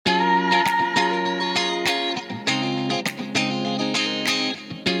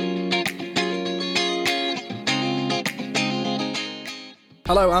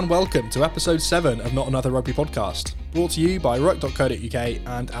Hello and welcome to episode 7 of Not Another Rugby Podcast, brought to you by ruck.co.uk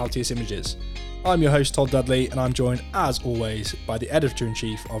and Altius Images. I'm your host Todd Dudley and I'm joined as always by the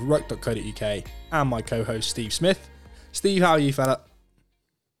editor-in-chief of ruck.co.uk and my co-host Steve Smith. Steve, how are you, fella?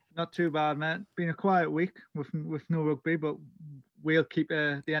 Not too bad, mate. Been a quiet week with no rugby, but we'll keep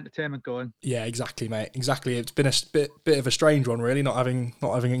the entertainment going. Yeah, exactly, mate. Exactly. It's been a bit of a strange one, really, not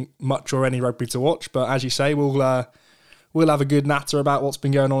having much or any rugby to watch. But as you say, we'll have a good natter about what's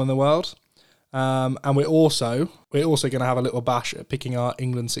been going on in the world. And we're also going to have a little bash at picking our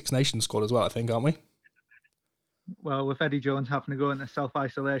England Six Nations squad as well, I think, aren't we? Well, with Eddie Jones having to go into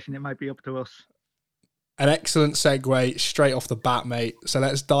self-isolation, it might be up to us. An excellent segue straight off the bat, mate. So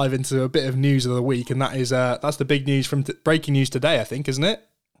let's dive into a bit of news of the week, and that is that's the big news from breaking news today, I think, isn't it?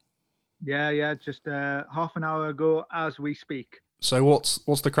 Yeah, just half an hour ago as we speak. So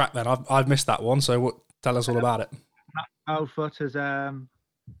what's the crack then? I've missed that one. So tell us all about it. Proudfoot has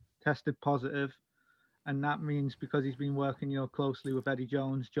tested positive, and that means because he's been working closely with Eddie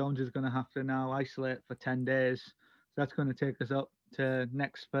Jones, Jones is going to have to now isolate for 10 days. So that's going to take us up to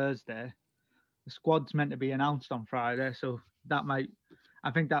next Thursday. The squad's meant to be announced on Friday, so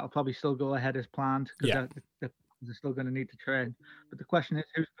I think that'll probably still go ahead as planned because they're still going to need to train. But the question is,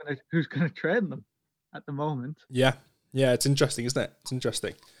 who's going to train them at the moment? Yeah, it's interesting, isn't it? It's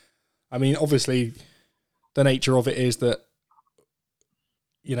interesting. I mean, obviously, the nature of it is that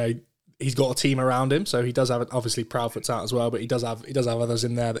he's got a team around him, so he does have obviously Proudfoot's out as well, but he does have others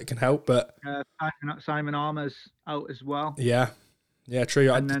in there that can help. But Simon Armour's out as well. Yeah,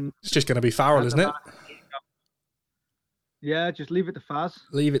 true. And then it's just going to be Farrell, isn't it? Yeah, just leave it to Faz.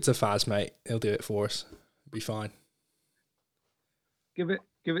 Leave it to Faz, mate. He'll do it for us. It'll be fine. Give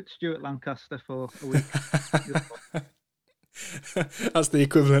it Stuart Lancaster for a week. That's the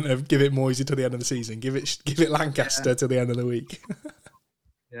equivalent of give it Moisey to the end of the season. Give it Lancaster to the end of the week.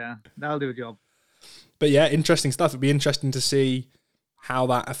 Yeah, that'll do a job. But yeah, interesting stuff. It'd be interesting to see how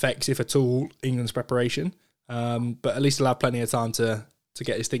that affects, if at all, England's preparation. But at least he'll have plenty of time to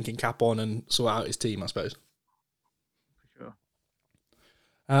get his thinking cap on and sort out his team, I suppose. For sure.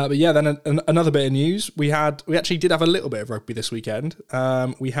 But yeah, then another bit of news. We actually did have a little bit of rugby this weekend.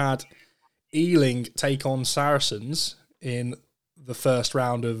 We had Ealing take on Saracens in the first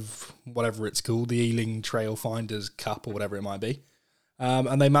round of whatever it's called, the Ealing Trail Finders Cup or whatever it might be.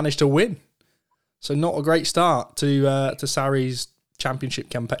 And they managed to win. So not a great start to Sarri's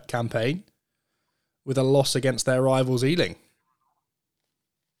championship campaign, with a loss against their rivals Ealing.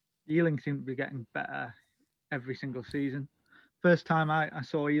 Ealing seem to be getting better every single season. First time I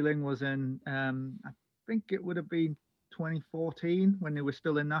saw Ealing was in, I think it would have been 2014 when they were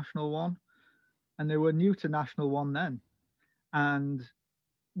still in National 1. And they were new to National 1 then. And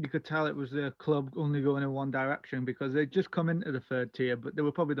you could tell it was a club only going in one direction because they'd just come into the third tier, but they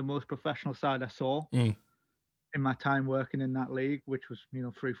were probably the most professional side I saw in my time working in that league, which was,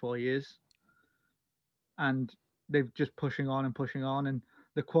 3-4 years. And they've just pushing on, and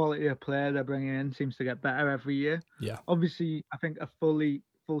the quality of player they're bringing in seems to get better every year. Yeah. Obviously, I think a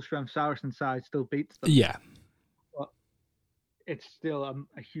full strength Saracen side still beats them. Yeah. But it's still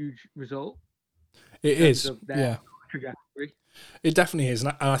a huge result. It is. Yeah. Trajectory. It definitely is,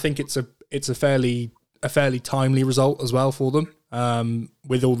 and I think it's a fairly timely result as well for them.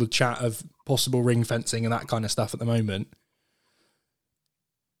 With all the chat of possible ring fencing and that kind of stuff at the moment.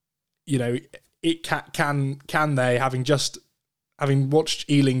 It can they, having watched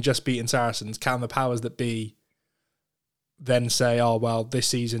Ealing just beating Saracens, can the powers that be then say, oh well, this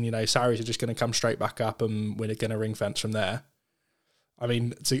season, Sarries are just going to come straight back up and we're going to ring fence from there? I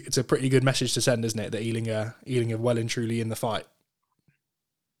mean, it's a pretty good message to send, isn't it? That Ealing are well and truly in the fight.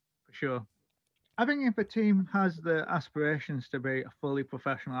 For sure. I think if a team has the aspirations to be a fully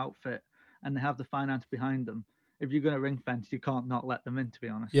professional outfit and they have the finance behind them, if you're going to ring fence, you can't not let them in, to be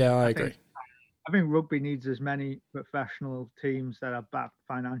honest. Yeah, I agree. I think rugby needs as many professional teams that are backed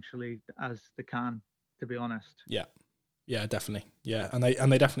financially as they can, to be honest. Yeah, definitely. Yeah, and they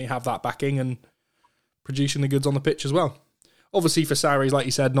definitely have that backing and producing the goods on the pitch as well. Obviously for Sarries, like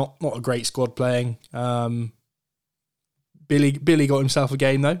you said, not a great squad playing. Billy got himself a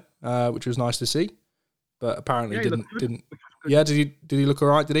game though, which was nice to see. But apparently didn't. Yeah, did he look all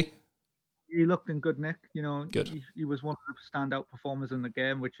right? Did he? He looked in good nick. Good. He was one of the standout performers in the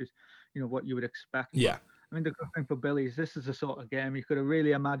game, which is what you would expect. Yeah. I mean, the good thing for Billy is this is the sort of game you could have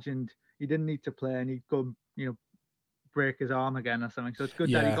really imagined he didn't need to play and he'd go, break his arm again or something. So it's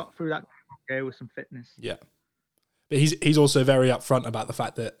good that he got through that game with some fitness. Yeah. But he's also very upfront about the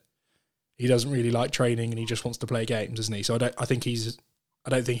fact that he doesn't really like training and he just wants to play games, isn't he? So I don't think he's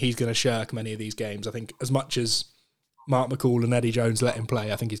going to shirk many of these games. I think as much as Mark McCall and Eddie Jones let him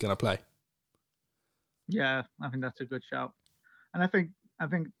play, I think he's going to play. Yeah, I think that's a good shout. And I think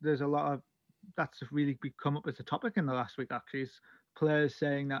there's a lot of that's really come up as a topic in the last week. Actually, is players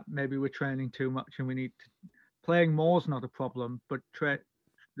saying that maybe we're training too much and we need to, playing more is not a problem, but the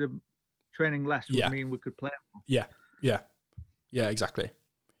training less would mean we could play more. Yeah, exactly.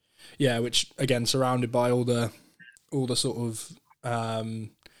 Yeah, which again, surrounded by all the sort of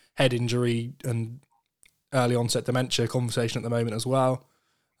head injury and early onset dementia conversation at the moment as well.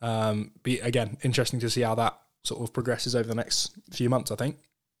 Again, interesting to see how that sort of progresses over the next few months, I think.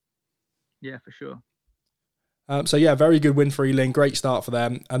 Yeah, for sure. So yeah, very good win for Ealing. Great start for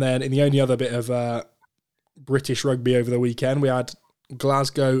them. And then in the only other bit of British rugby over the weekend, we had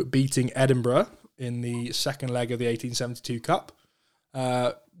Glasgow beating Edinburgh in the second leg of the 1872 Cup.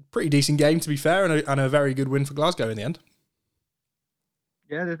 Pretty decent game, to be fair, and a very good win for Glasgow in the end.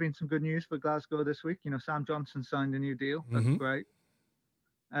 Yeah, there's been some good news for Glasgow this week. Sam Johnson signed a new deal. That's great.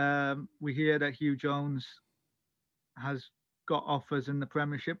 We hear that Hugh Jones has got offers in the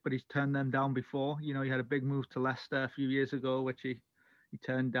Premiership, but he's turned them down before. He had a big move to Leicester a few years ago, which he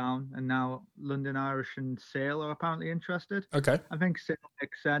turned down, and now London Irish and Sale are apparently interested. Okay. I think Sale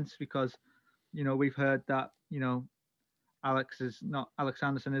makes sense because, we've heard that, Alex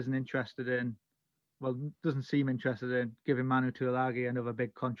Anderson isn't interested in, well, doesn't seem interested in giving Manu Tuilagi another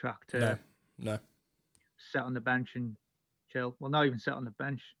big contract to no. sit on the bench and chill. Well, not even sit on the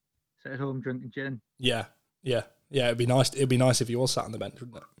bench, sit at home drinking gin. Yeah. It'd be nice. It'd be nice if he was sat on the bench,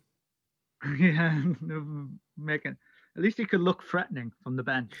 wouldn't it? Yeah, at least he could look threatening from the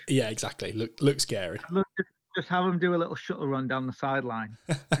bench. Yeah, exactly. Look scary. Just have him do a little shuttle run down the sideline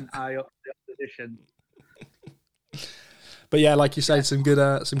and eye up the opposition. But yeah, like you said, some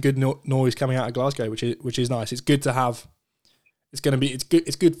good noise coming out of Glasgow, which is nice. It's good to have.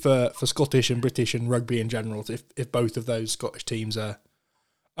 It's good for Scottish and British and rugby in general if both of those Scottish teams are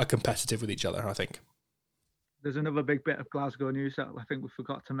competitive with each other, I think. There's another big bit of Glasgow news that I think we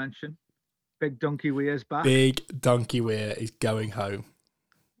forgot to mention. Big Donkey Weir's back. Big Donkey Weir is going home.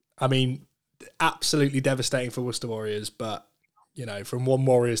 I mean, absolutely devastating for Worcester Warriors, but from one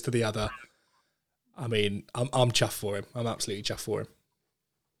Warriors to the other, I mean, I'm chuffed for him. I'm absolutely chuffed for him.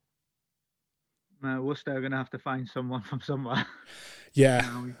 Worcester are going to have to find someone from somewhere. Yeah,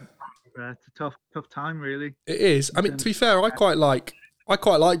 it's a tough time, really. It is. I mean, to be fair, I quite like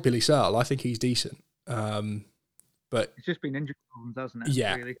Billy Searle. I think he's decent. But it's just been injury problems, hasn't it?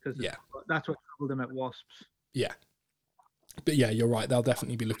 Yeah, really, because that's what troubled him at Wasps. Yeah, but yeah, you're right. They'll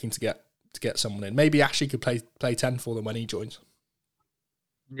definitely be looking to get someone in. Maybe Ashley could play 10 for them when he joins.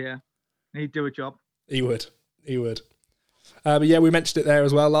 Yeah, he'd do a job. He would. But yeah, we mentioned it there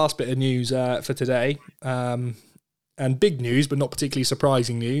as well. Last bit of news for today, and big news, but not particularly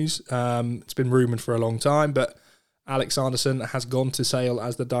surprising news. It's been rumoured for a long time, but Alex Anderson has gone to Sale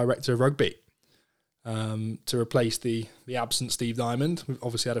as the director of rugby. To replace the absent Steve Diamond. We've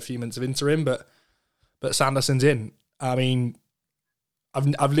obviously had a few months of interim, but Sanderson's in. I mean,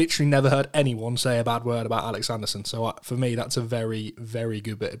 I've literally never heard anyone say a bad word about Alex Anderson. So for me, that's a very, very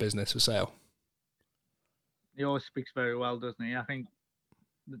good bit of business for Sale. He always speaks very well, doesn't he? I think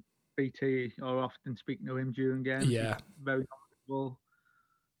BT are often speaking to him during games. Yeah, he's very knowledgeable.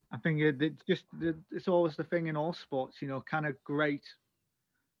 I think it's always the thing in all sports. Kind of great,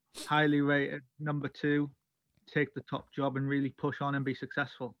 highly rated number 2, take the top job and really push on and be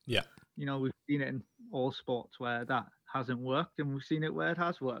successful. Yeah. We've seen it in all sports where that hasn't worked, and we've seen it where it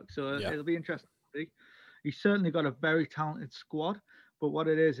has worked. So it'll be interesting to see. He's certainly got a very talented squad, but what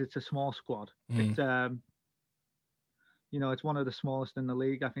it is, it's a small squad. It's it's one of the smallest in the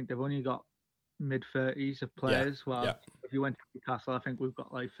league. I think they've only got mid-30s of players. If you went to Newcastle, I think we've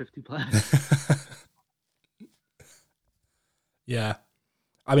got like 50 players. Yeah.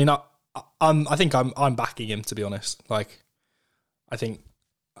 I mean, I think I'm backing him, to be honest. Like, I think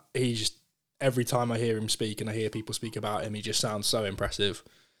he just, every time I hear him speak and I hear people speak about him, he just sounds so impressive.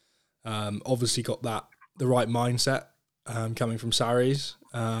 Obviously got the right mindset coming from Sarries.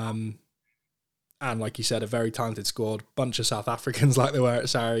 And like you said, a very talented squad, bunch of South Africans like they were at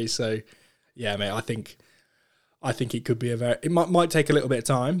Sarries. So yeah, mate, I think it could be it might take a little bit of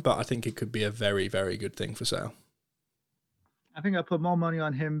time, but I think it could be a very, very good thing for Sale. I think I put more money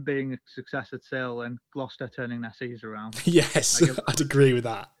on him being a success at Sale than Gloucester turning their seas around. Yes, I'd agree with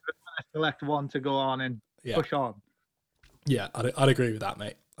that. Select one to go on and push on. Yeah, I'd agree with that,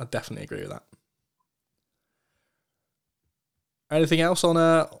 mate. I'd definitely agree with that. Anything else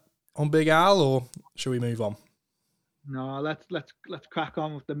on Big Al, or should we move on? No, let's crack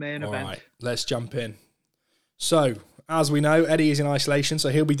on with the main event. All right, let's jump in. So, as we know, Eddie is in isolation, so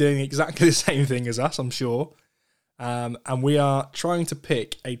he'll be doing exactly the same thing as us, I'm sure. And we are trying to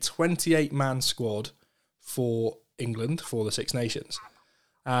pick a 28-man squad for England for the Six Nations.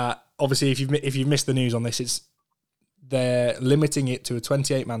 Obviously, if you've missed the news on this, they're limiting it to a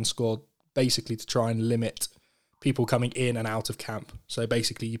 28-man squad, basically to try and limit people coming in and out of camp. So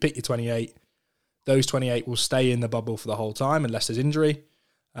basically, you pick your 28. Those 28 will stay in the bubble for the whole time unless there's injury.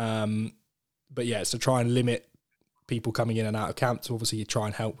 But yeah, it's to try and limit people coming in and out of camp. So obviously, you try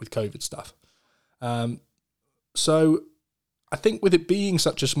and help with COVID stuff. So I think with it being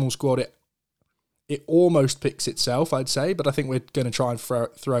such a small squad, it almost picks itself, I'd say. But I think we're going to try and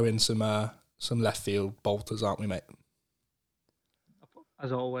throw in some left field bolters, aren't we, mate?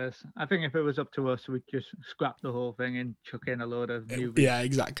 As always, I think if it was up to us, we'd just scrap the whole thing and chuck in a load of newbies. Yeah,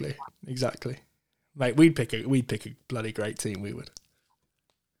 exactly. Mate, we'd pick a bloody great team. We would.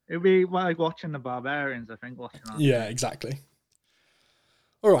 It'd be like watching the Barbarians, I think. Yeah, exactly.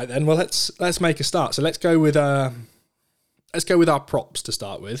 All right then. Well, let's make a start. So let's go with our props to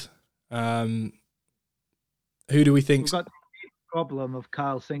start with. Who do we think? We've got the problem of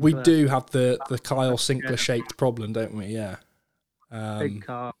Kyle Sinclair. We do have the Kyle Sinclair shaped problem, don't we? Yeah. Big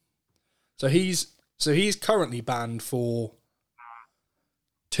car. So he's currently banned for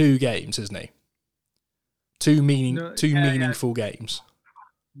 2 games, isn't he? Two meaningful games.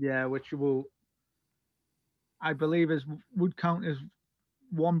 Yeah, which I believe would count as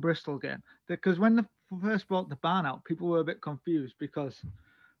 1 Bristol game. Because when they first brought the ban out, people were a bit confused because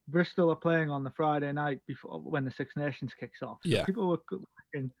Bristol are playing on the Friday night before when the Six Nations kicks off. So yeah. People were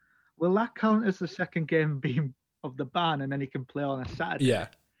thinking, will that count as the second game being of the ban, and then he can play on a Saturday? Yeah.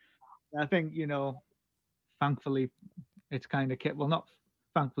 I think, thankfully it's kind of well, not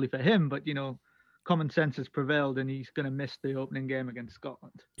thankfully for him, but common sense has prevailed, and he's going to miss the opening game against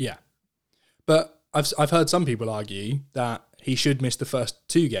Scotland. Yeah, but I've heard some people argue that he should miss the first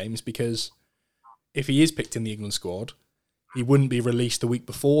 2 games because if he is picked in the England squad, he wouldn't be released the week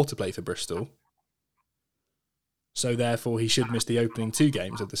before to play for Bristol. So therefore, he should miss the opening 2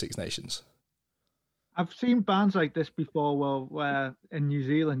 games of the Six Nations. I've seen bans like this before, where in New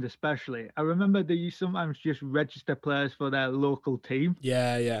Zealand especially, I remember they used sometimes just register players for their local team.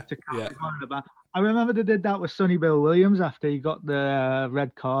 Yeah. To count on the ban. I remember they did that with Sonny Bill Williams after he got the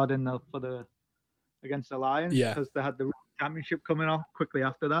red card against the Lions. Yeah. Because they had the championship coming off quickly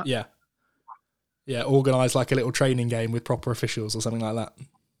after that. Yeah. Yeah, organised like a little training game with proper officials or something like that.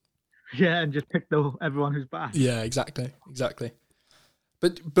 Yeah, and just pick everyone who's back. Yeah, exactly.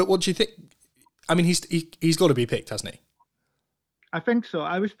 But what do you think? I mean, he's got to be picked, hasn't he? I think so.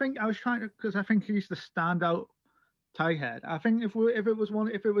 I was trying to, because I think he's the standout tie head. I think if it was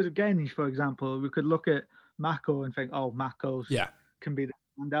Genge, for example, we could look at Mako and think, oh, Mako's can be the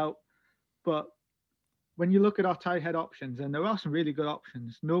standout. But when you look at our tie head options, and there are some really good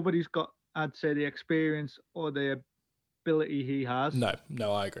options, nobody's got, I'd say, the experience or the ability he has. No,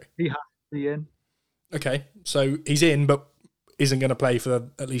 I agree. He has to be in. Okay, so he's in, but isn't going to play for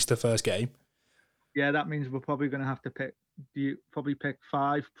at least the first game. Yeah, that means we're probably going to have to pick. Do you probably pick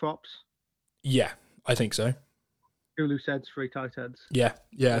 5 props? Yeah, I think so. 2 loose heads, 3 tight heads. Yeah.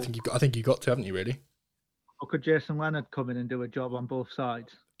 I think you got to, haven't you? Really? Or could Jason Leonard come in and do a job on both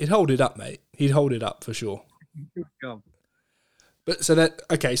sides? He'd hold it up, mate. He'd hold it up for sure. Good job. But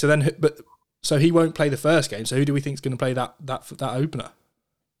so he won't play the first game. So who do we think is going to play that opener?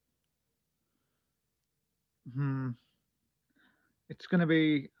 It's going to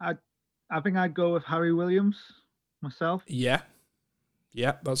be. I think I'd go with Harry Williams myself. Yeah,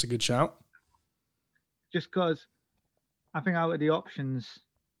 that's a good shout. Just because I think out of the options,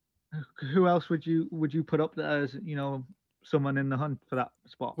 who else would you put up there as someone in the hunt for that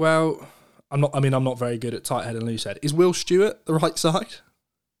spot? Well, I'm not very good at tight head and loose head. Is Will Stewart the right side?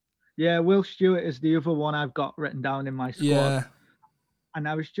 Yeah, Will Stewart is the other one I've got written down in my squad. Yeah. And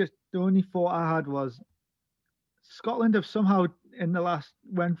the only thought I had was Scotland have somehow in the last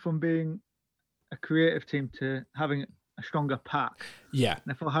went from being a creative team to having a stronger pack. Yeah.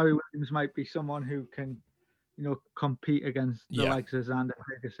 And I thought Harry Williams might be someone who can, compete against the likes of Xander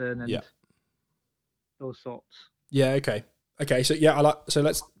Ferguson and those sorts. Yeah, okay. So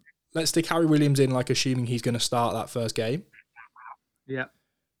let's stick Harry Williams in, like assuming he's going to start that first game. Yeah.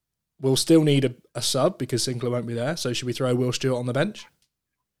 We'll still need a sub because Sinclair won't be there. So should we throw Will Stewart on the bench?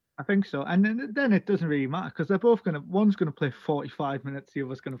 I think so. And then it doesn't really matter because they're both one's going to play 45 minutes, the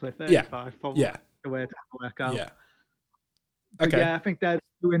other's going to play 35. Probably the way to work out. Yeah. Okay. Yeah, I think they're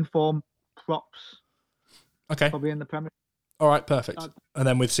 2 informed props. Okay. Probably in the Premier. All right, perfect. And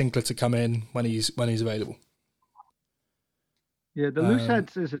then with Sinclair to come in when he's available. Yeah, the loose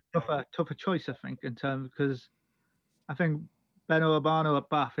heads is a tougher choice, I think, in terms because I think Beno Urbano at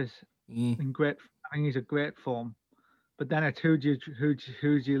Bath is in great. I think he's a great form. But then it's who do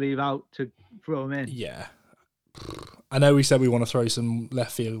you leave out to throw him in? Yeah. I know we said we want to throw some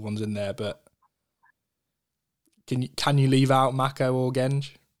left field ones in there, but can you leave out Mako or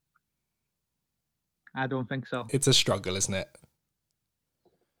Genge? I don't think so. It's a struggle, isn't it?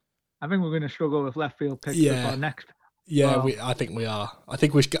 I think we're going to struggle with left field picks Yeah. with our next. Yeah, Well- I think we are. I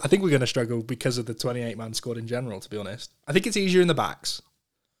think we're going to struggle because of the 28-man squad in general. To be honest, I think it's easier in the backs.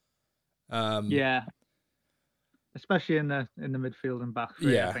 Yeah, especially in the midfield and back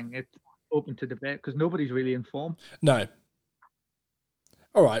three. Yeah. I think it's open to debate because nobody's really in form. No.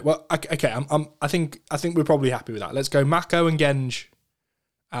 All right. Well, okay. I think we're probably happy with that. Let's go Mako and Genge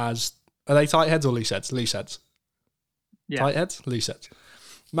as, are they tight heads or loose heads? Loose heads. Yeah, Tight heads, loose heads.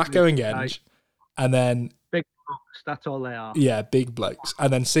 Mako and Genge, Tight. and then big blokes, that's all they are. yeah, big blokes,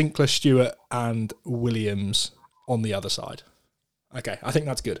 and then Sinclair, Stewart, and Williams on the other side. Okay, I think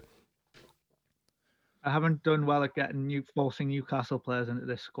that's good. I haven't done well at forcing Newcastle players into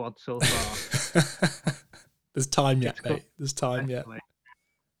this squad so far. There's time yet, It's good. mate. There's time yet.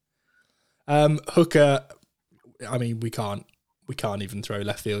 Anyway. Hooker. I mean, we can't even throw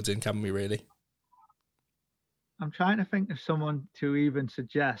left fields in, can we? Really? I'm trying to think of someone to even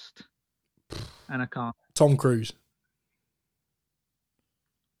suggest, and I can't. Tom Cruise.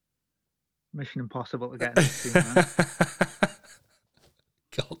 Mission impossible to get into. Man.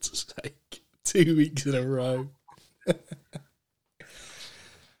 God's sake. 2 weeks in a row.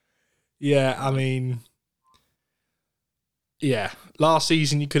 Yeah, I mean, yeah. Last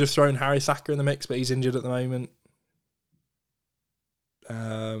season you could have thrown Harry Thacker in the mix, but he's injured at the moment.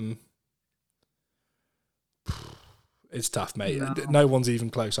 It's tough, mate. No one's even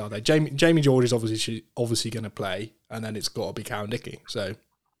close, are they? Jamie George is obviously going to play, and then it's got to be Cowan Dickey. So,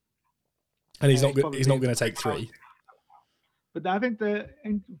 and he's not going to take 3. But I think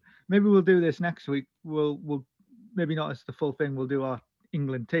maybe we'll do this next week. We'll maybe not as the full thing. We'll do our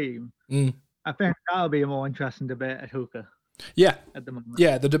England team. I think that'll be a more interesting debate at hooker. Yeah, at the moment.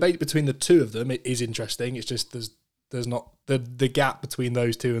 Yeah, the debate between the two of them is interesting. It's just there's not the gap between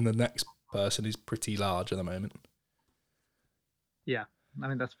those two and the next person is pretty large at the moment. Yeah, I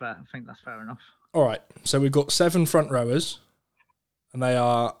mean that's fair. I think that's fair enough. All right, so we've got 7 front rowers, and they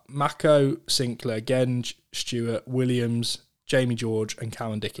are Mako, Sinclair, Genge, Stewart, Williams, Jamie George, and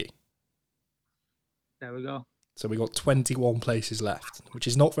Cowan Dickey. There we go. So we've got 21 places left, which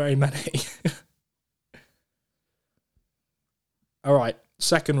is not very many. All right,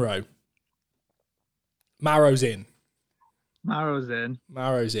 second row. Marrow's in,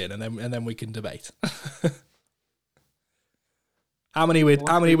 and then we can debate. How many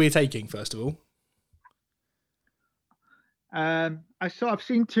are we taking first of all? I've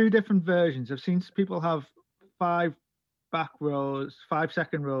seen 2 different versions. I've seen people have 5 back rows, 5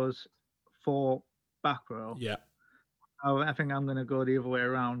 second rows, 4 back row. Yeah. I think I'm going to go the other way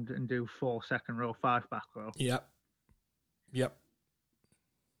around and do 4 second row, 5 back row. Yep.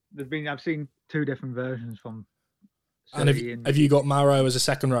 I've seen 2 different versions from. And have you got Marrow as a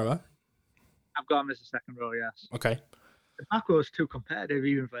second rower? I've got him as a second row, yes. Okay. The back row is too competitive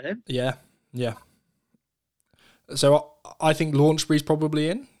even for him. Yeah. So I think Launchbury's probably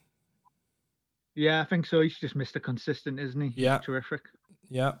in. Yeah, I think so. He's just Mr. Consistent, isn't he? Yeah. He's terrific.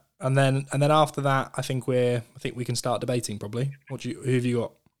 Yeah. And then after that, I think we can start debating probably. Who have you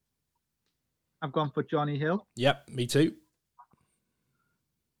got? I've gone for Johnny Hill. Yep, me too.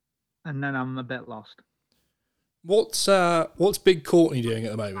 And then I'm a bit lost. What's Big Courtney doing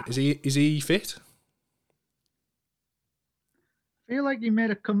at the moment? Is he fit? I feel like he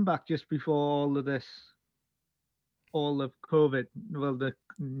made a comeback just before all of COVID. Well, the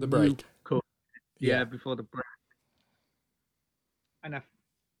break. COVID. Yeah, before the break. And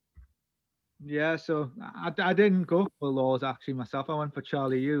so I didn't go for Laws actually myself. I went for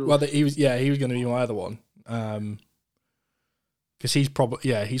Charlie Ewell. Well, he was going to be my other one. Because he's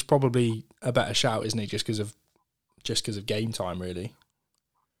probably a better shout, isn't he? Just because of game time, really.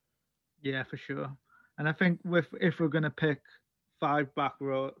 Yeah, for sure. And I think if we're going to pick 5 back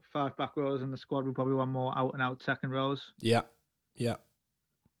rows in the squad, we probably want more out and out second rows. Yeah,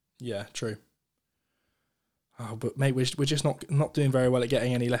 true. Oh, but mate, we're just not doing very well at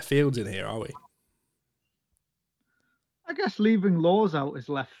getting any left fields in here, are we? I guess leaving Laws out is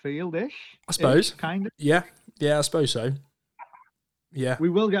left field-ish. I suppose. Kind of. Yeah, I suppose so. Yeah. We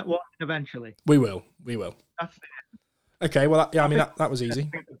will get one eventually. We will. That's it. Okay, well, that was easy.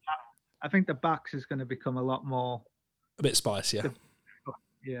 I think the backs is going to become a lot more... A bit spicier.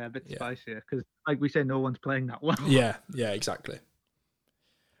 Yeah, a bit spicier. Because, like we say, no one's playing that well. Yeah, exactly.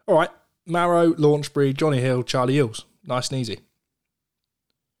 All right. Marrow, Launchbury, Johnny Hill, Charlie Eels. Nice and easy.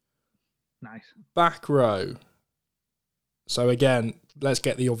 Nice. Back row. So again, let's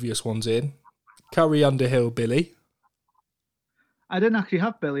get the obvious ones in. Curry, Underhill, Billy. I didn't actually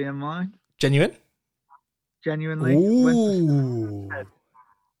have Billy in mind. Genuine? Genuinely. Ooh.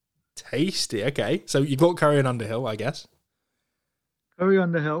 Tasty. Okay. So you've got Curry and Underhill, I guess. Curry,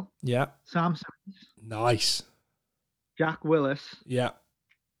 Underhill. Yeah. Sam Simmons. Nice. Jack Willis. Yeah.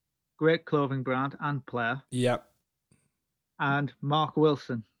 Great clothing brand and player. Yeah. And Mark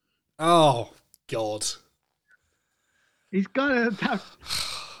Wilson. Oh, God. He's got to...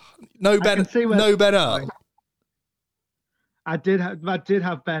 No Ben Earl. I did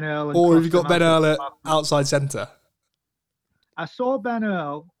have Ben Earl. Or have you got Ben Earl at outside centre? I saw Ben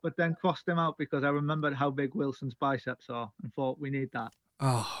Earl, but then crossed him out because I remembered how big Wilson's biceps are and thought we need that.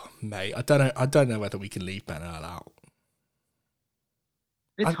 Oh, mate, I don't know whether we can leave Ben Earl out.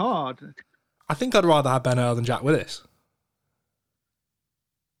 It's hard. I think I'd rather have Ben Earl than Jack Willis.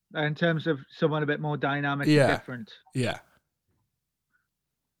 In terms of someone a bit more dynamic and different. Yeah.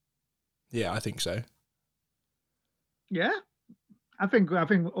 Yeah, I think so. Yeah. I think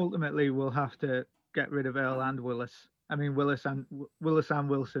ultimately we'll have to get rid of Earl and Willis. I mean Willis and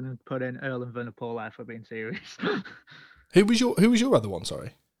Wilson and put in Earl and Vunipola for being serious. Who was your other one,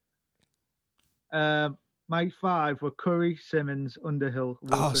 sorry? My 5 were Curry, Simmons, Underhill,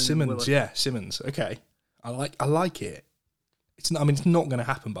 Wilson, Simmons, yeah, Simmons. Okay. I like it. It's not going to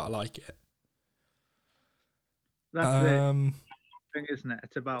happen, but I like it. That's the thing, isn't it?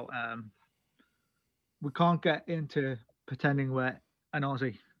 It's about we can't get into pretending we're an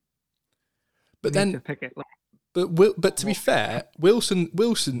Aussie. But then to pick it. But to be fair, Wilson,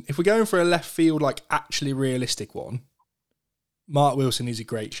 if we're going for a left field, like actually realistic one, Mark Wilson is a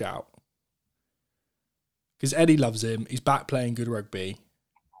great shout. Because Eddie loves him. He's back playing good rugby.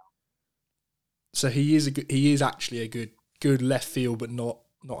 So he is actually a good left field, but not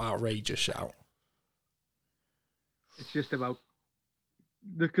outrageous shout. It's just about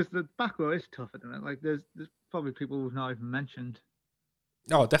because the back row is tough at the minute. Like there's probably people we've not even mentioned.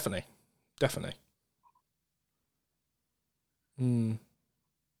 Oh, definitely. So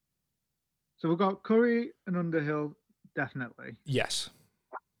we've got Curry and Underhill, definitely. Yes.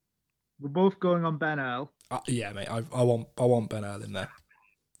 We're both going on Ben Earl. Yeah, mate. I want Ben Earl in there.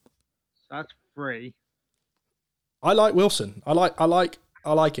 So that's 3. I like Wilson. I like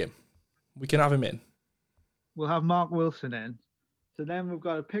him. We can have him in. We'll have Mark Wilson in. So then we've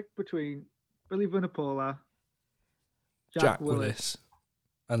got to pick between Billy Vunipola, Jack Willis,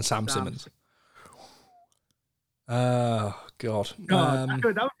 and Sam Simmons. Oh, God. That would be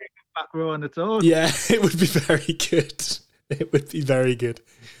a back row on its own. Yeah, it would be very good. It would be very good.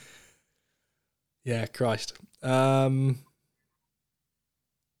 Yeah, Christ. I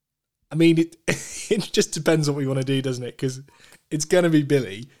mean, it just depends what we want to do, doesn't it? Because it's going to be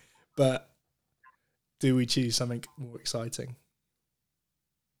Billy, but do we choose something more exciting?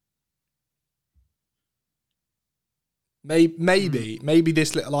 Maybe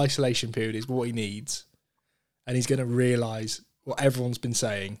this little isolation period is what he needs, and he's going to realise what everyone's been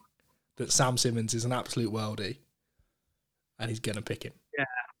saying, that Sam Simmons is an absolute worldie, and he's going to pick him. Yeah,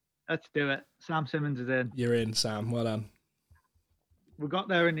 let's do it. Sam Simmons is in. You're in, Sam. Well done. We got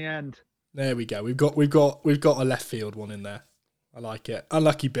there in the end. There we go. We've got a left field one in there. I like it.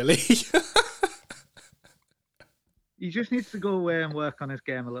 Unlucky Billy. He just needs to go away and work on his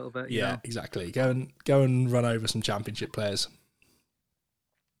game a little bit. Yeah, exactly. Go and run over some championship players.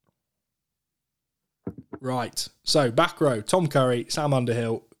 Right. So back row: Tom Curry, Sam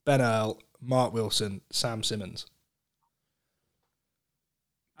Underhill, Ben Earl, Mark Wilson, Sam Simmons.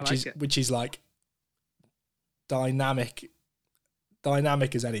 Which is like dynamic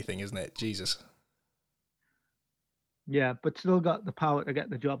as anything, isn't it? Jesus. Yeah, but still got the power to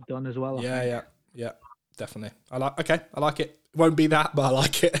get the job done as well. Yeah, definitely. I like it. It won't be that, but I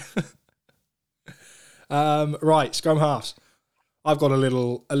like it. Right, scrum halves. I've got a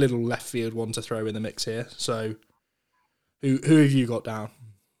little left field one to throw in the mix here. So, who have you got down?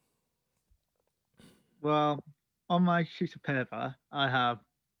 Well, on my sheet of paper, I have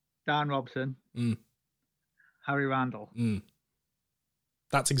Dan Robson, Harry Randall.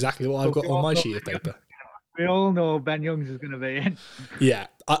 That's exactly what I've got on my sheet of paper. We all know Ben Youngs is going to be in. Yeah,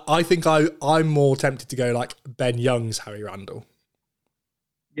 I think I'm more tempted to go like Ben Youngs, Harry Randall.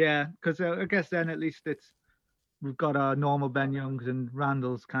 Yeah, because I guess then at least we've got our normal Ben Youngs and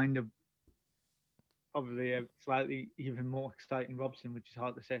Randall's kind of probably a slightly even more exciting Robson, which is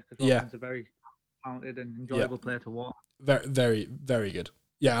hard to say because Robson's a very talented and enjoyable player to watch. Very, very, very good.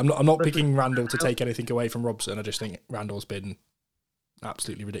 Yeah, I'm not picking Randall to take anything away from Robson. I just think Randall's been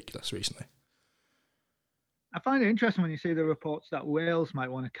absolutely ridiculous recently. I find it interesting when you see the reports that Wales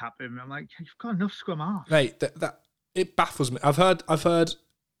might want to cap him. I'm like, you've got enough scrum half. Mate, that it baffles me. I've heard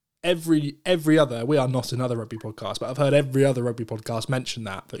every other. We are not another rugby podcast, but I've heard every other rugby podcast mention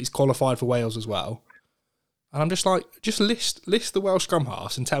that he's qualified for Wales as well. And I'm just like, just list the Welsh scrum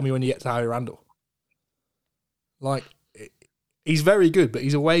halves and tell me when you get to Harry Randall. Like, he's very good, but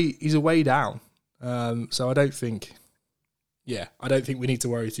he's a way down. So I don't think we need to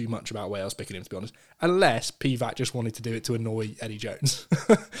worry too much about Wales picking him, to be honest. Unless PVAC just wanted to do it to annoy Eddie Jones,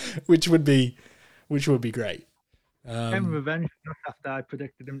 which would be great. Revenge after I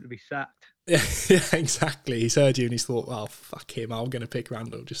predicted him to be sacked. Yeah, exactly. He's heard you and he's thought, well, fuck him, I'm going to pick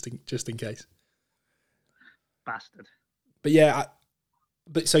Randall just in case. Bastard. But yeah,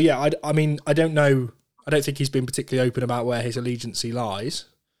 I mean, I don't know. I don't think he's been particularly open about where his allegiance lies.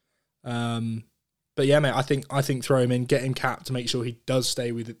 But yeah, mate, I think throw him in, get him capped to make sure he does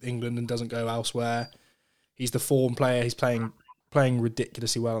stay with England and doesn't go elsewhere. He's the form player. He's playing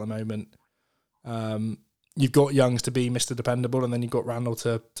ridiculously well at the moment. You've got Youngs to be Mr. Dependable, and then you've got Randall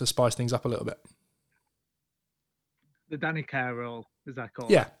to spice things up a little bit. The Danny Care role, is that called?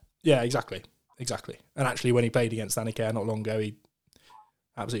 Yeah, exactly. And actually, when he played against Danny Care not long ago, he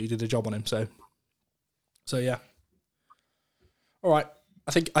absolutely did a job on him. So yeah. All right.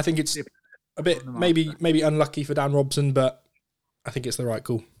 I think it's a bit maybe unlucky for Dan Robson, but I think it's the right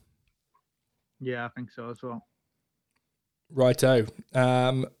call. Yeah, I think so as well. Righto.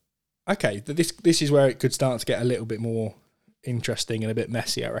 Okay, this is where it could start to get a little bit more interesting and a bit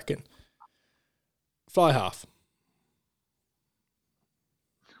messy, I reckon. Fly half.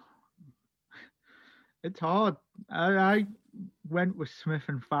 It's hard. I went with Smith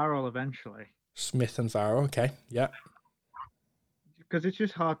and Farrell eventually. Smith and Farrell, okay, yeah. Because it's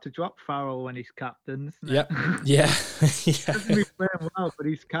just hard to drop Farrell when he's captain, isn't it? Yeah. He's playing well, but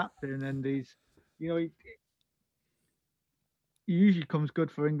he's captain, and he's, he usually comes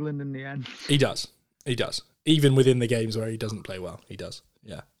good for England in the end. He does. Even within the games where he doesn't play well, he does.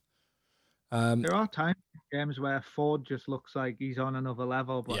 Yeah. There are times in games where Ford just looks like he's on another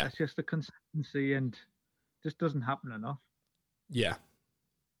level, but it's just the consistency and just doesn't happen enough. Yeah.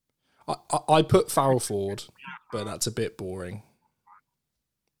 I put Farrell forward, but that's a bit boring.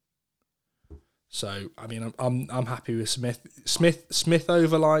 So I mean, I'm happy with Smith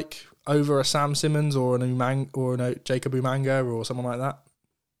over a Sam Simmons or a Jacob Umanga or someone like that.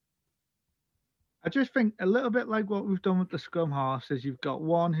 I just think a little bit like what we've done with the scrum halves is you've got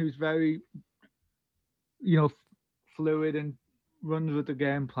one who's very, fluid and runs with the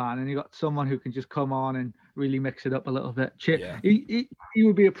game plan, and you got someone who can just come on and really mix it up a little bit. Yeah. He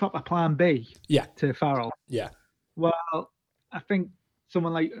would be a proper plan B. Yeah. To Farrell. Yeah. Well, I think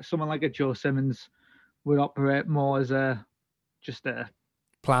someone like a Joe Simmons would operate more as a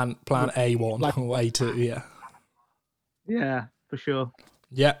plan A1 or A2. Yeah. Yeah, for sure.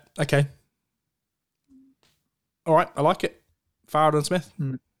 Yeah. Okay. All right, I like it. Farrell and Smith.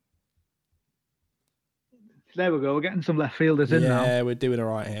 There we go. We're getting some left fielders in now. Yeah, we're doing all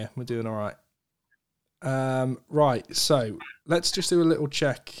right here. We're doing all right. Right, so let's just do a little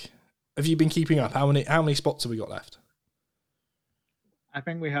check. Have you been keeping up? How many spots have we got left? I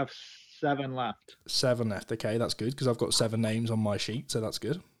think we have 7 left. 7 left. Okay, that's good because I've got 7 names on my sheet, so that's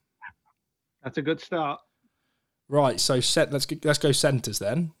good. That's a good start. Right, so let's go centres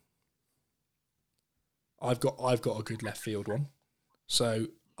then. I've got a good left field one, so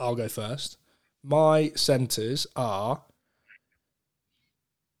I'll go first. My centres are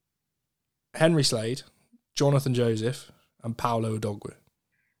Henry Slade, Jonathan Joseph, and Paolo Odogwu.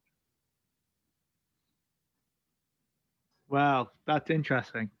 Wow, that's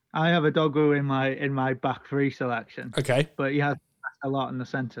interesting. I have Odogwu in my back 3 selection. Okay, but he has a lot in the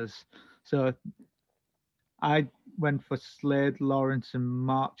centres, so I went for Slade, Lawrence, and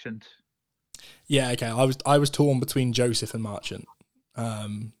Marchant. Yeah, okay. I was torn between Joseph and Marchant.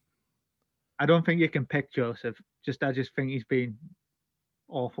 I don't think you can pick Joseph. I just think he's been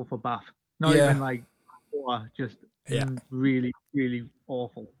awful for Bath. Not even like just really, really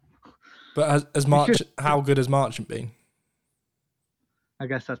awful. But how good has Marchant been? I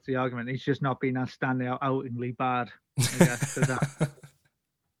guess that's the argument. He's just not been as standing out outingly bad. I guess.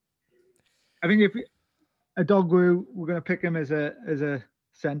 I think if Odogwu, we're going to pick him as a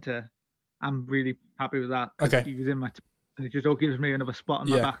centre. I'm really happy with that. Okay. He was in my and it just all gives me another spot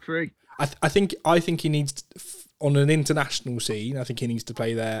in my back 3. I think he needs on an international scene. I think he needs to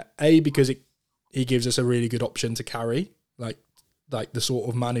play there. Because he gives us a really good option to carry, like the sort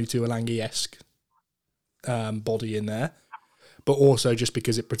of Manu Tuolangi-esque body in there, but also just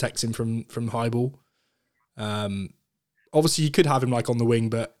because it protects him from high ball. Obviously, you could have him like on the wing,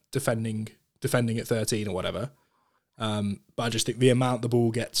 but defending at 13 or whatever. But I just think the amount the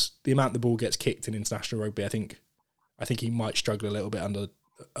ball gets kicked in international rugby, I think I think he might struggle a little bit under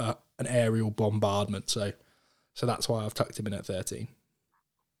an aerial bombardment. So that's why I've tucked him in at 13.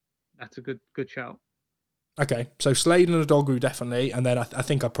 That's a good shout. Okay, so Slade and Odogwu definitely, and then I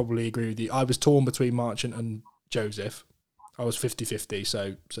think I probably agree with you. I was torn between Marchant and Joseph. I was 50-50,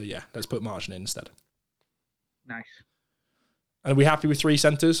 so yeah, let's put Marchant in instead. Nice. And are we happy with 3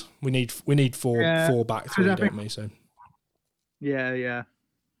 centres? We need 4 back 3, don't we? So yeah.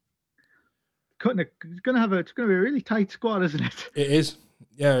 It's gonna be a really tight squad, isn't it? It is.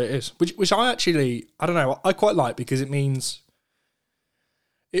 Yeah, it is. Which I don't know. I quite like, because it means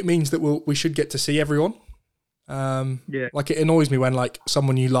that we should get to see everyone. Like, it annoys me when like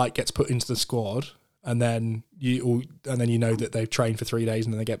someone you like gets put into the squad and then you know that they've trained for 3 days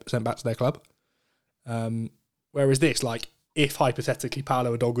and then they get sent back to their club. Whereas this, like, if hypothetically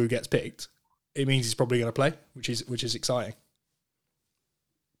Paolo Odogwu gets picked, it means he's probably going to play, which is exciting.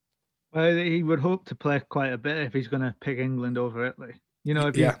 Well, he would hope to play quite a bit if he's going to pick England over Italy. You know,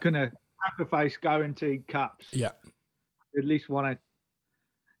 if he's going to sacrifice guaranteed caps. Yeah. You at least want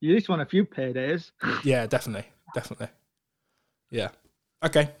a few paydays. Yeah, definitely. Yeah.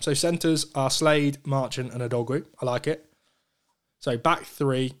 Okay, so centres are Slade, Marchant and Odogwu. I like it. So back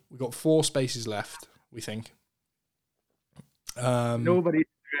 3, we've got 4 spaces left, we think. Nobody's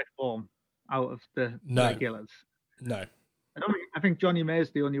in great form out of the regulars. No. I think Johnny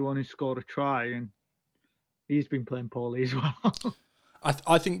May's the only one who scored a try, and he's been playing poorly as well.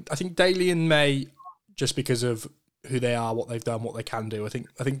 I think Daly and May, just because of who they are, what they've done, what they can do. I think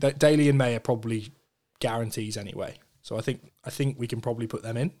that Daly and May are probably guarantees anyway. So I think we can probably put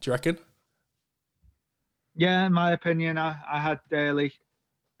them in. Do you reckon? Yeah, in my opinion, I had Daly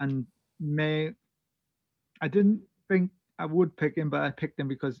and May. I didn't think I would pick him, but I picked him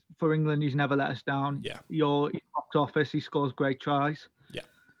because for England, he's never let us down. Yeah. He's box office. He scores great tries. Yeah.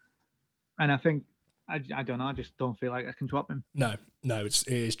 And I think, I don't know, I just don't feel like I can drop him. No, it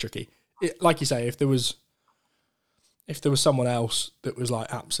is tricky. Like you say, if there was someone else that was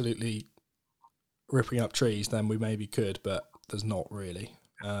like absolutely ripping up trees, then we maybe could, but there's not really.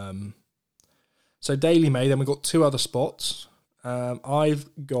 So Daly May, then we've got 2 other spots. I've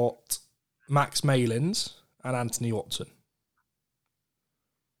got Max Malins and Anthony Watson.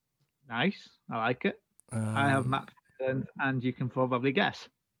 Nice. I like it. I have Max Malins, and you can probably guess.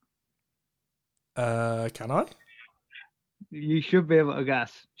 Can I? You should be able to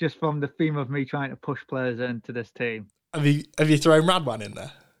guess, just from the theme of me trying to push players into this team. Have you thrown Radwan in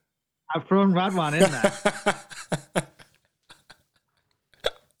there? I've thrown Radwan in there.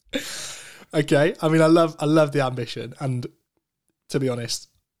 Okay. I mean, I love the ambition, and to be honest,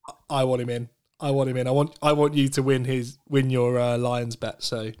 I want him in. I want you to win your Lions bet.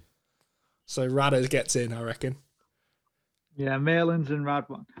 So Rados gets in, I reckon. Yeah, Malins and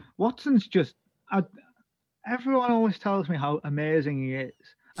Radwan. Watson's just. Everyone always tells me how amazing he is,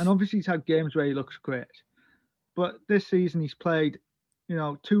 and obviously he's had games where he looks great. But this season he's played,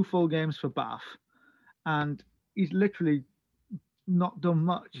 2 full games for Bath, and he's literally not done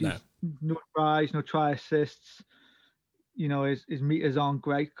much. No. He's no tries, no try assists. His meters aren't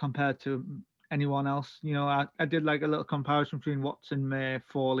great compared to anyone else. I did like a little comparison between Watson, May,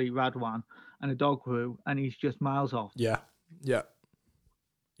 Foley, Radwan, and Odogwu, and he's just miles off. Yeah.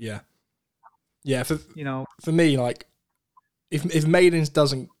 For me, like, if Maidens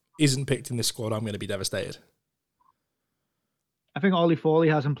isn't picked in this squad, I'm going to be devastated. I think Ollie Foley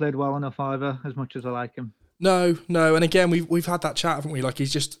hasn't played well enough either, as much as I like him. No, and again, we've had that chat, haven't we? Like,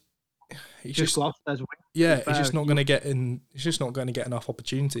 he's just lost as well. Yeah, he's just not going to get in. He's just not going to get enough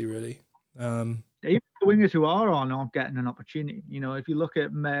opportunity, really. Even the wingers who are on aren't getting an opportunity. If you look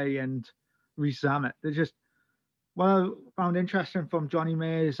at May and Reece Zammit, they're just. What I found interesting from Johnny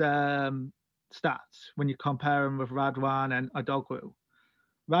May's stats when you compare him with Radwan and Odogwu.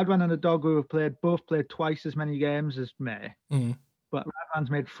 Radwan and Odogwu have both played twice as many games as May, but Radwan's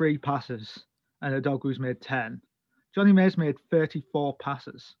made 3 passes and Odogwu's made 10. Johnny May's made 34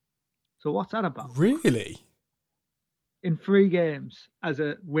 passes. So what's that about? Really? In 3 games as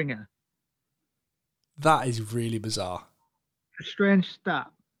a winger. That is really bizarre. A strange stat.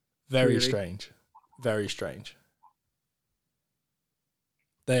 Very strange. Very strange.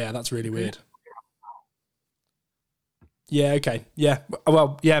 Yeah, that's really weird. Yeah, okay. Yeah.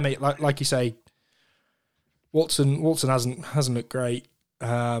 Well, yeah, mate, like you say, Watson hasn't looked great.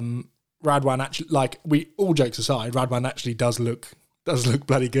 Radwan actually, like, all jokes aside, Radwan actually does look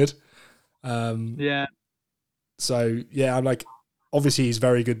bloody good. Yeah. So yeah, I'm like, obviously he's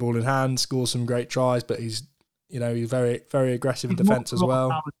very good ball in hand, scores some great tries, but he's very, very aggressive in defence as well.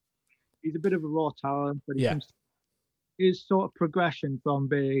 Talent. He's a bit of a raw talent, but his sort of progression from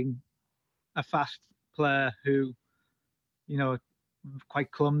being a fast player who you know,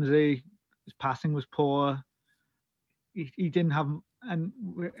 quite clumsy. His passing was poor. He didn't have, and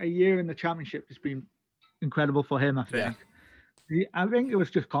a year in the championship has been incredible for him, I think. I think it was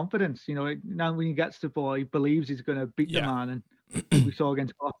just confidence. You know, now when he gets the ball, he believes he's going to beat the man. And we saw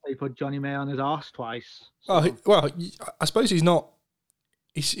against Gloucester, he put Johnny May on his arse twice. So. Well, I suppose he's not.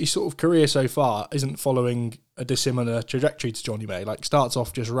 His sort of career so far isn't following a dissimilar trajectory to Johnny May. Like, starts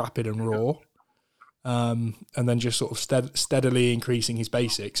off just rapid and raw, and then just sort of steadily increasing his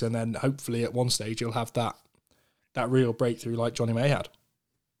basics, and then hopefully at one stage he'll have that real breakthrough like Johnny May had.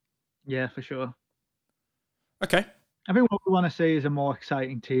 Yeah, for sure. Okay. I think what we want to see is a more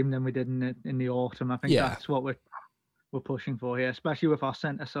exciting team than we did in the autumn. I think that's what we're pushing for here, especially with our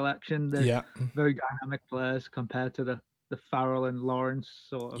centre selection. They're very dynamic players compared to the Farrell and Lawrence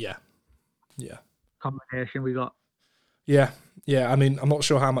sort of combination we got. Yeah. I mean, I'm not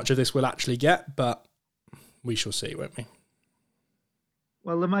sure how much of this we'll actually get, but we shall see, won't we?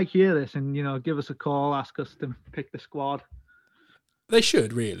 Well, they might hear this and, you know, give us a call, ask us to pick the squad. They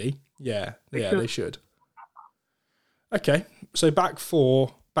should, really. Yeah, they should. Okay, so back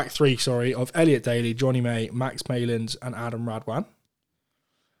three, of Elliot Daly, Johnny May, Max Malins, and Adam Radwan.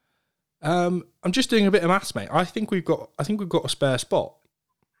 I'm just doing a bit of maths, mate. I think we've got a spare spot.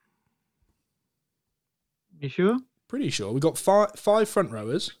 You sure? Pretty sure. We've got five front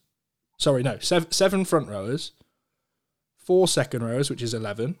rowers. Sorry, no, seven front rowers. 4 second rows, which is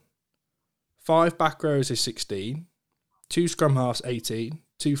 11. 5 back rows is 16. 2 scrum halves, 18.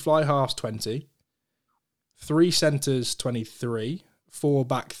 2 fly halves, 20. 3 centres, 23. 4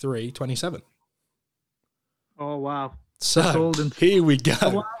 back 3, 27. Oh, wow. So, here we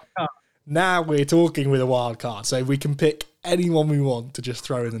go. Now we're talking with a wild card. So we can pick anyone we want to just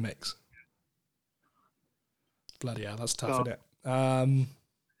throw in the mix. Bloody hell, that's tough, isn't it? Sam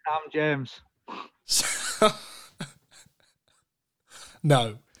James.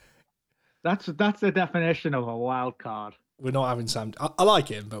 No. That's the definition of a wild card. We're not having Sam. I like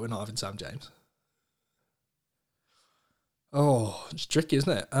him, but we're not having Sam James. Oh, it's tricky,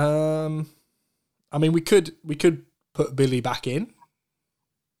 isn't it? I mean, we could put Billy back in.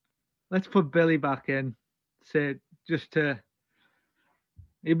 Let's put Billy back in. Say just to.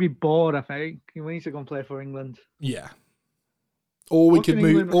 He'd be bored, I think. He needs to go and play for England. Yeah. Or we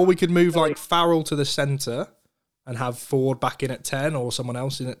could move like Farrell to the centre and have Ford back in at 10 or someone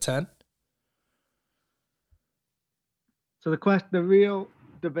else in at 10. So the real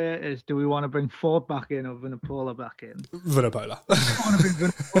debate is, do we want to bring Ford back in or Vunipola back in? Vunipola. I want to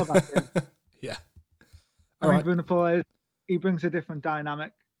bring Vunipola back in. Yeah. I think Vunipola, he brings a different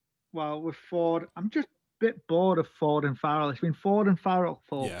dynamic. Well, with Ford, I'm just a bit bored of Ford and Farrell. It's been Ford and Farrell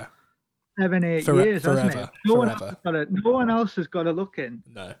for 7-8 years, hasn't it? No one else has got to look in.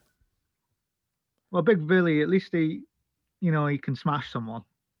 No. Well, Big Billy, at least he can smash someone.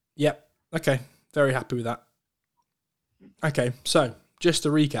 Yep. Okay. Very happy with that. Okay. So, just to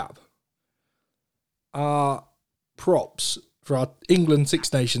recap. Our props for our England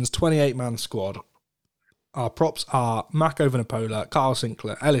Six Nations 28-man squad. Our props are Mako Vunipola, Kyle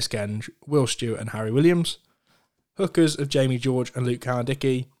Sinclair, Ellis Genge, Will Stewart and Harry Williams. Hookers of Jamie George and Luke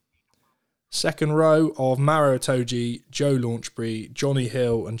Cowan-Dickie. Second row of Maro Itoje, Joe Launchbury, Johnny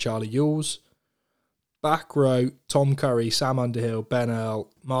Hill and Charlie Ewels. Back row, Tom Curry, Sam Underhill, Ben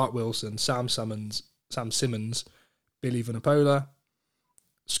Earl, Mark Wilson, Sam Simmons, Billy Vunipola.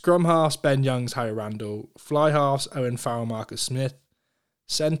 Scrum halves, Ben Youngs, Harry Randall. Fly halves, Owen Farrell, Marcus Smith.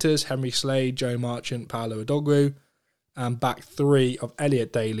 Centres, Henry Slade, Joe Marchant, Paolo Adogwu. And back three of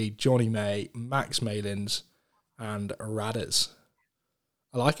Elliot Daly, Johnny May, Max Malins and Radders.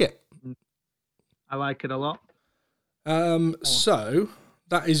 I like it. I like it a lot. So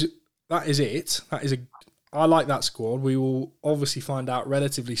that is it. I like that squad. We will obviously find out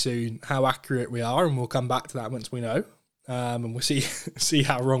relatively soon how accurate we are, and we'll come back to that once we know. And we'll see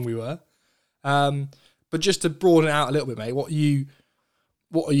how wrong we were. But just to broaden it out a little bit, mate, what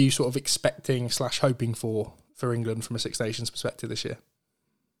are you sort of expecting / hoping for England from a Six Nations perspective this year?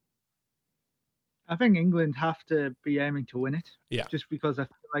 I think England have to be aiming to win it. Yeah. Just because I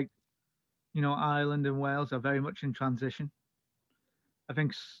feel like, Ireland and Wales are very much in transition. I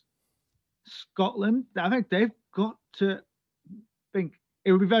think Scotland, they've got to think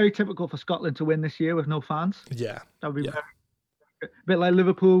it would be very typical for Scotland to win this year with no fans. Yeah. That would be a bit like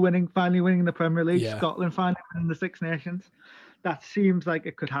Liverpool finally winning the Premier League, Scotland finally winning the Six Nations. That seems like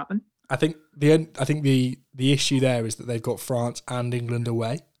it could happen. I think the issue there is that they've got France and England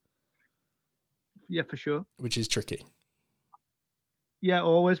away. Yeah, for sure. Which is tricky. Yeah,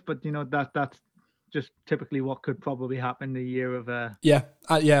 always, but that's just typically what could probably happen the year of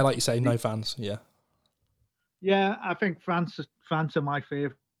like you say, no fans. Yeah. Yeah, I think France are my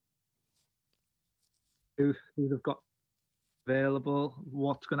favourite. Who they've got available?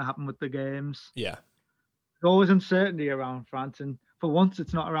 What's going to happen with the games? Yeah. There's always uncertainty around France, and for once,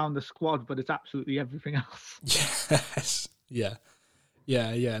 it's not around the squad, but it's absolutely everything else. Yes. Yeah.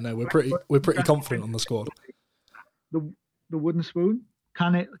 Yeah. No, we're pretty confident on the squad. The wooden spoon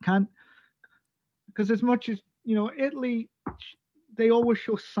can because as much as Italy, they always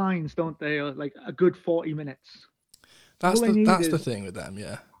show signs, don't they? Like a good 40 minutes. That's the thing with them,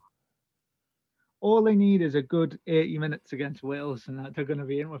 yeah. All they need is a good 80 minutes against Wales, and they're going to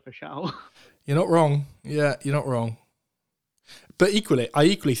be in with a shout. You're not wrong. Yeah, you're not wrong. But I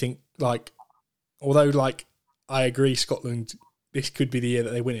equally think, like, although, like, I agree Scotland, this could be the year that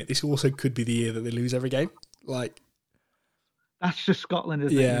they win it. This also could be the year that they lose every game. Like, that's just Scotland,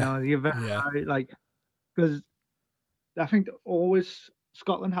 isn't it? You're very like, because I think always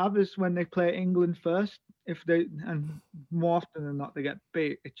Scotland have is when they play England first. And more often than not, they get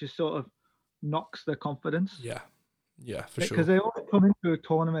beat. It just sort of knocks their confidence. Yeah, for sure. Because they always come into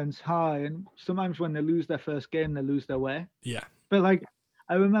tournaments high, and sometimes when they lose their first game, they lose their way. Yeah. But like,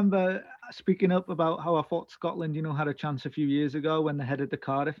 I remember speaking up about how I thought Scotland, had a chance a few years ago when they headed to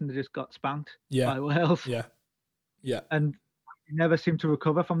Cardiff and they just got spanked by Wales. Yeah. And they never seemed to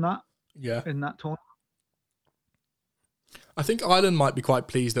recover from that. Yeah. In that tournament. I think Ireland might be quite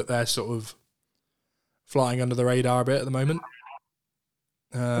pleased that they're sort of flying under the radar a bit at the moment.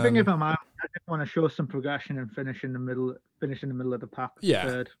 I think if I'm out, I just want to show some progression and finish in the middle of the pack. Yeah,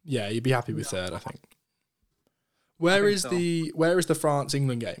 third. Yeah, you'd be happy with third, I think. Where is the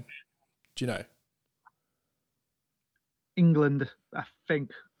France-England game? Do you know? England, I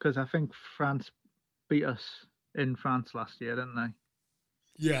think, because I think France beat us in France last year, didn't they?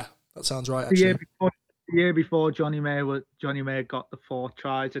 Yeah, that sounds right. Actually, the year before Johnny May got the 4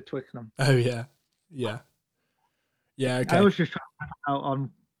 tries at Twickenham. Oh yeah. Okay. I was just trying to find out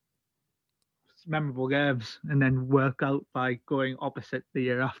on memorable games and then work out by going opposite the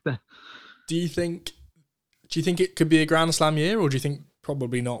year after. Do you think it could be a Grand Slam year, or do you think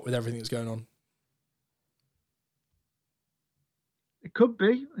probably not with everything that's going on? It could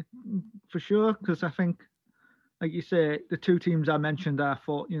be, for sure, because I think, like you say, the 2 teams I mentioned I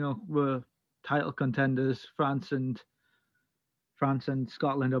thought, were title contenders. France and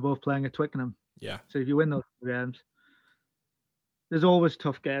Scotland are both playing at Twickenham. Yeah. So if you win those games, there's always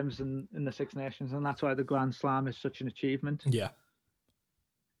tough games in the Six Nations, and that's why the Grand Slam is such an achievement. Yeah.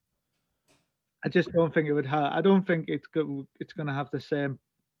 I just don't think it would have. I don't think it's going to have the same,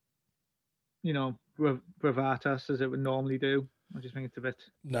 bravatas as it would normally do. I just think it's a bit.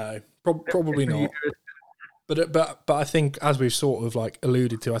 No, probably not. But I think, as we've sort of like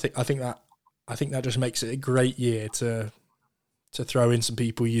alluded to, I think that just makes it a great year to throw in some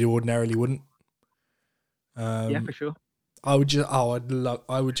people you ordinarily wouldn't. Yeah, for sure. I'd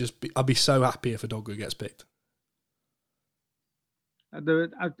be so happy if Udoka gets picked.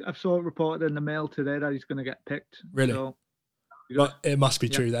 I saw it reported in the Mail today that he's going to get picked. Really? So, but it must be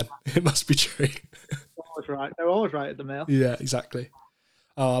true then. It must be true. Always right. They're always right at the Mail. Yeah, exactly.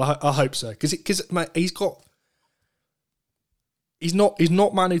 Oh, I hope so, because he's not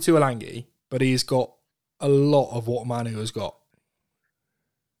Manu Tuolangi, but he's got a lot of what Manu has got.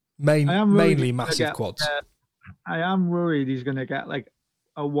 Mainly massive quads. I am worried he's going to get like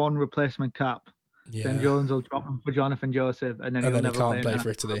a 1 replacement cap. Yeah. Then Jones will drop him for Jonathan Joseph, and then he can't play for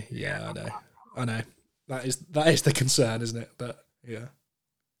Italy. Yeah, I know. That is the concern, isn't it? But yeah,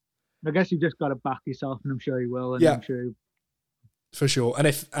 I guess you just got to back yourself, and I'm sure he will. And yeah, I'm sure for sure. And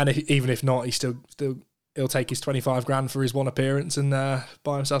if even if not, he still he'll take his 25 grand for his 1 appearance and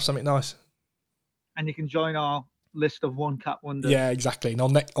buy himself something nice. And you can join our list of 1 cap wonders. Yeah, exactly. And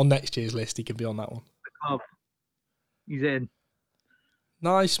on next year's list, he can be on that one. The club. He's in.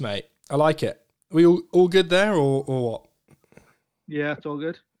 Nice, mate. I like it. Are we all good there, or what? Yeah, it's all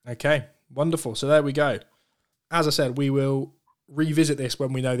good. Okay, wonderful. So there we go. As I said, we will revisit this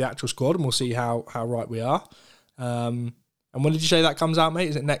when we know the actual squad, and we'll see how right we are. And when did you say that comes out, mate?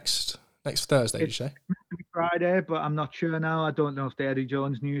 Is it next Thursday, did you say? Friday, but I'm not sure now. I don't know if the Eddie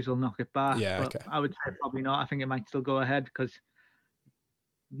Jones news will knock it back. Yeah, okay. I would say probably not. I think it might still go ahead because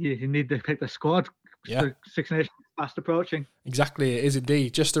you need to pick the squad. Yeah. The Six Nations fast approaching. Exactly, it is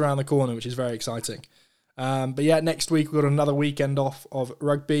indeed. Just around the corner, which is very exciting. But yeah, next week we've got another weekend off of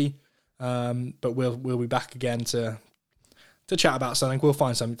rugby. But we'll be back again to chat about something. We'll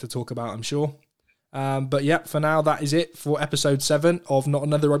find something to talk about, I'm sure. But yeah, for now, that is it for episode 7 of Not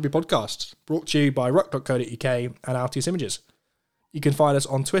Another Rugby Podcast, brought to you by ruck.co.uk and Altius Images. You can find us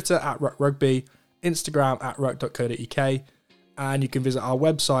on Twitter @ruckrugby, Instagram @ruck.co.uk, And you can visit our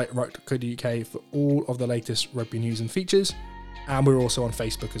website, ruck.co.uk, for all of the latest rugby news and features. And we're also on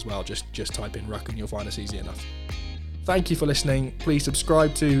Facebook as well. Just type in Ruck and you'll find us easy enough. Thank you for listening. Please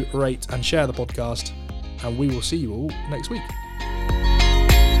subscribe to, rate and share the podcast. And we will see you all next week.